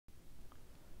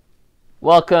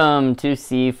Welcome to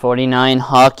C49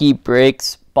 Hockey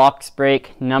Breaks box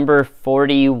break number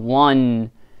 41.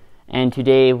 And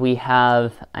today we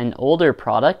have an older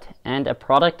product and a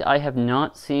product I have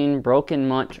not seen broken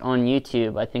much on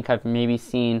YouTube. I think I've maybe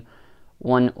seen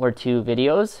one or two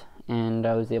videos and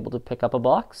I was able to pick up a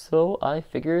box, so I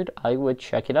figured I would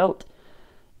check it out.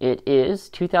 It is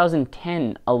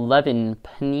 2010-11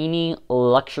 Panini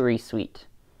Luxury Suite.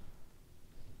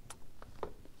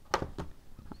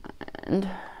 And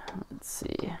let's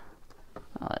see,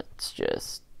 let's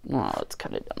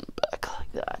cut it down the back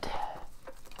like that.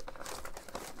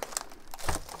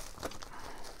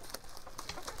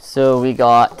 So we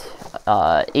got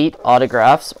 8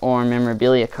 autographs or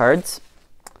memorabilia cards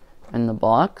in the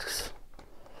box.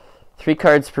 3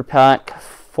 cards per pack,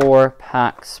 4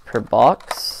 packs per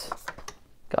box.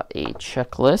 Got a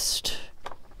checklist.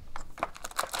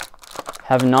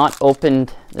 Have not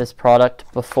opened this product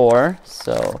before,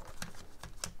 so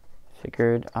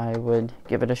figured I would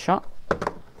give it a shot.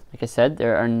 Like I said,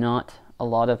 there are not a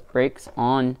lot of breaks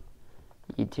on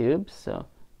YouTube, so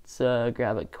let's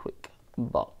grab a quick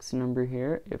box number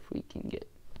here if we can get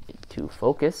it to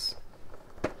focus.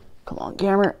 Come on,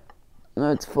 camera.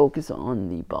 Let's focus on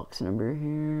the box number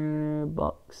here.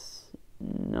 Box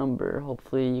number,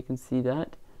 hopefully you can see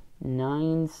that.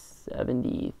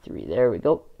 973. There we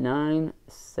go.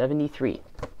 973.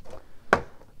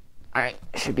 Alright,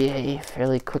 should be a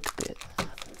fairly quick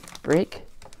break.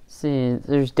 See,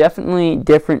 there's definitely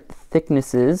different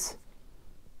thicknesses.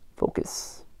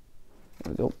 Focus.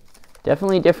 There we go.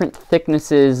 Definitely different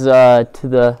thicknesses to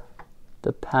the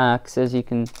packs, as you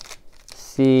can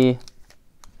see.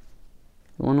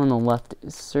 The one on the left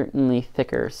is certainly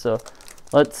thicker, so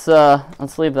let's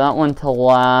leave that one to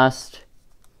last.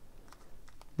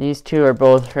 These two are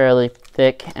both fairly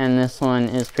thick, and this one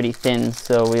is pretty thin,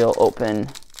 so we'll open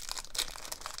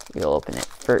it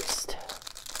first.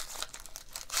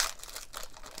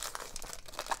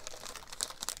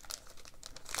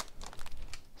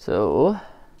 So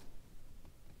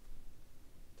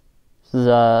this is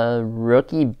a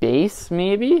rookie base,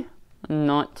 maybe? I'm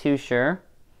not too sure.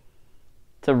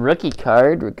 It's a rookie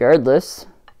card, regardless.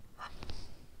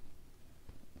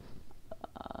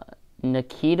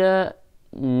 Nikita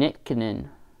Nitkinen.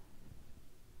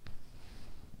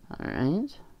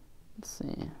 Alright, let's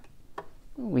see.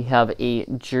 We have a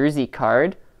jersey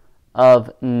card of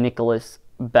Nicholas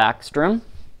Backstrom.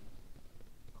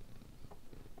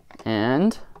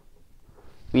 And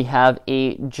we have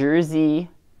a jersey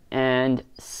and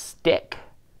stick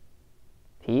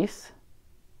piece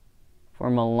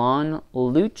for Milan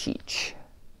Lucic.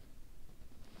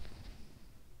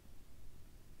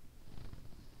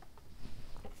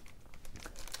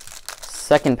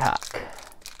 Second pack.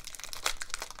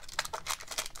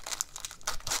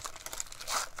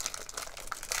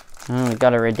 Oh, we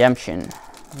got a redemption.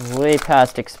 Way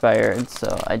past expired,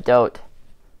 so I doubt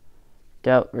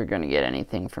we're gonna get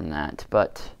anything from that.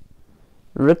 But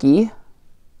rookie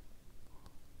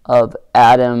of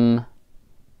Adam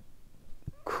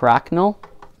Cracknell.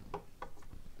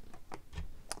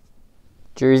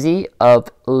 Jersey of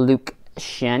Luke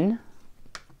Shen.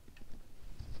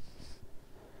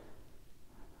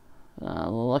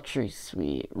 Luxury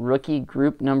Suite. Rookie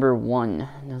group number 1.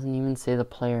 Doesn't even say the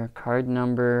player. Card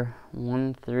number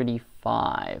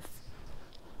 135.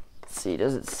 Let's see,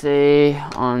 does it say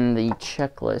on the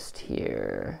checklist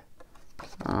here?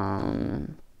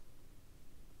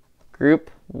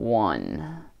 Group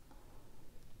 1.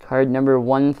 Card number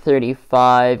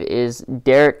 135 is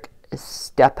Derek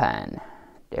Stepan.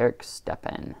 Derek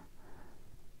Stepan.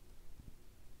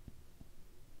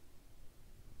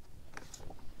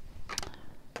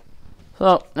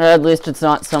 So, at least it's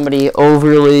not somebody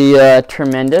overly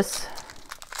tremendous.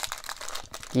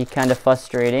 Be kind of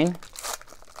frustrating.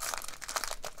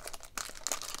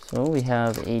 So, we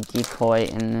have a decoy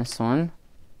in this one.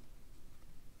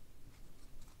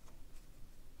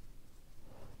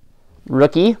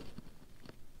 Rookie.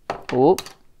 Oh,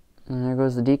 and there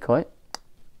goes the decoy.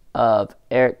 Of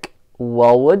Eric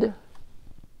Wellwood.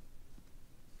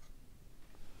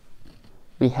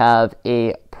 We have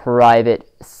a private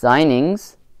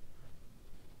signings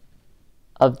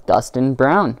of Dustin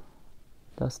Brown.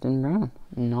 Dustin Brown,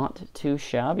 not too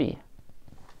shabby.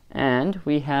 And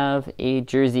we have a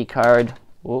jersey card.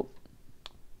 Whoa.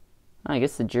 I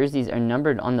guess the jerseys are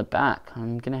numbered on the back.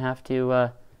 I'm gonna have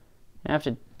to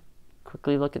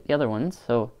quickly look at the other ones.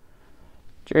 So,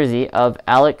 jersey of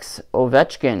Alex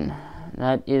Ovechkin.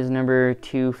 That is number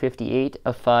 258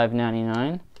 of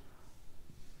 599.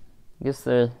 I guess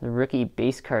the rookie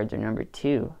base cards are number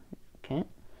 2. Okay.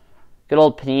 Good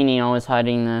old Panini always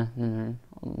hiding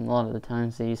A lot of the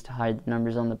times they used to hide the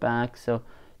numbers on the back. So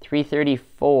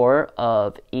 334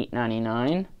 of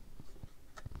 899.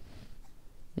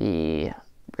 The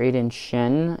Braden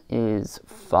Shen is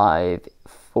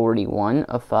 541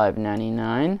 of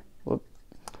 599. Whoop.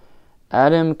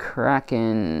 Adam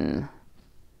Kraken,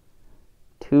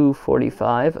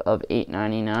 245 of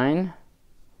 899.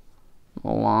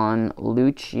 Milan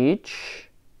Lucic,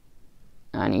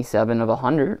 97 of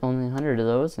 100. Only 100 of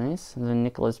those. Nice. And then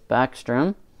Nicholas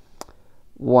Backstrom,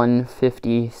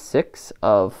 156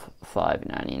 of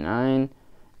 599.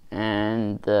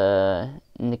 And the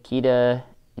Nikita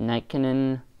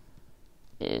Nikkanen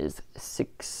is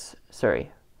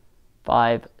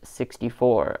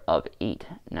 564 of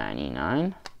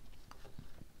 899.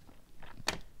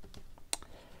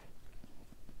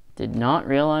 Did not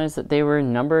realize that they were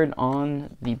numbered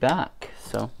on the back.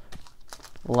 So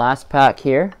last pack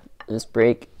here. This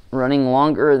break running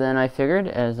longer than I figured,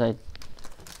 as I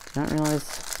did not realize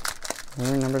they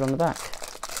were numbered on the back.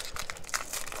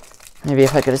 Maybe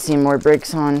if I could have seen more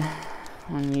breaks on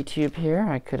YouTube here,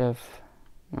 I could have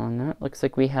known that. Looks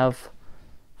like we have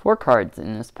 4 cards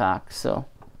in this pack, so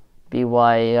be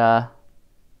why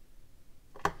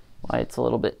it's a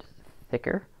little bit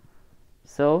thicker.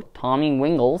 So Tommy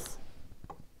Wingles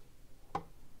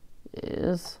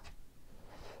is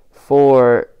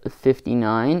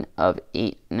 459 of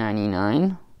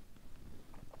 899.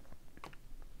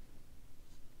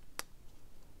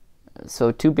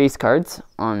 So 2 base cards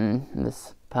on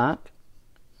this pack.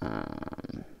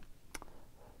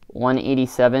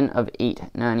 187 of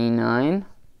 899.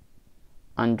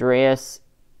 Andreas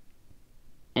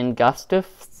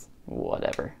Engustus,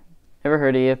 whatever. Never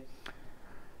heard of you.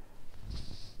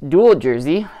 Dual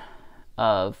jersey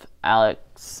of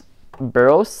Alex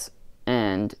Burrows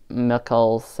and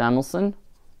Mikael Samuelsson.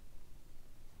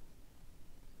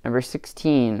 Number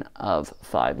 16 of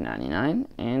 599.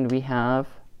 And we have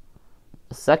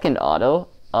a second auto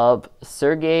of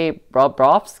Sergei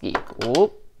Bobrovsky.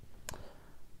 Whoop.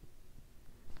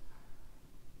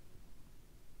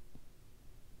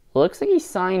 Looks like he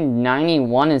signed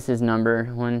 91 as his number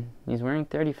when he's wearing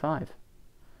 35.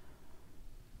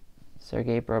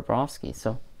 Sergei Bobrovsky.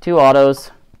 So 2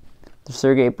 autos, the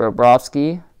Sergei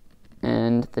Bobrovsky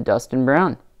and the Dustin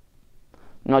Brown.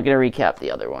 I'm not going to recap the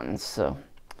other ones, so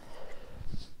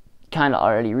kind of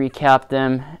already recapped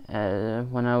them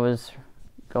when I was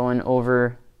going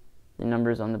over the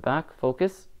numbers on the back.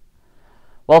 Focus.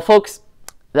 Well, folks,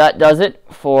 that does it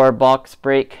for box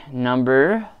break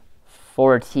number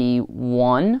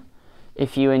 41.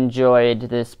 If you enjoyed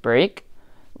this break,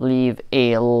 leave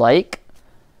a like.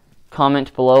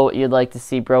 Comment below what you'd like to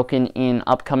see broken in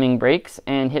upcoming breaks,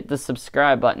 and hit the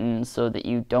subscribe button so that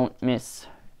you don't miss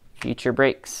future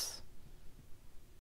breaks.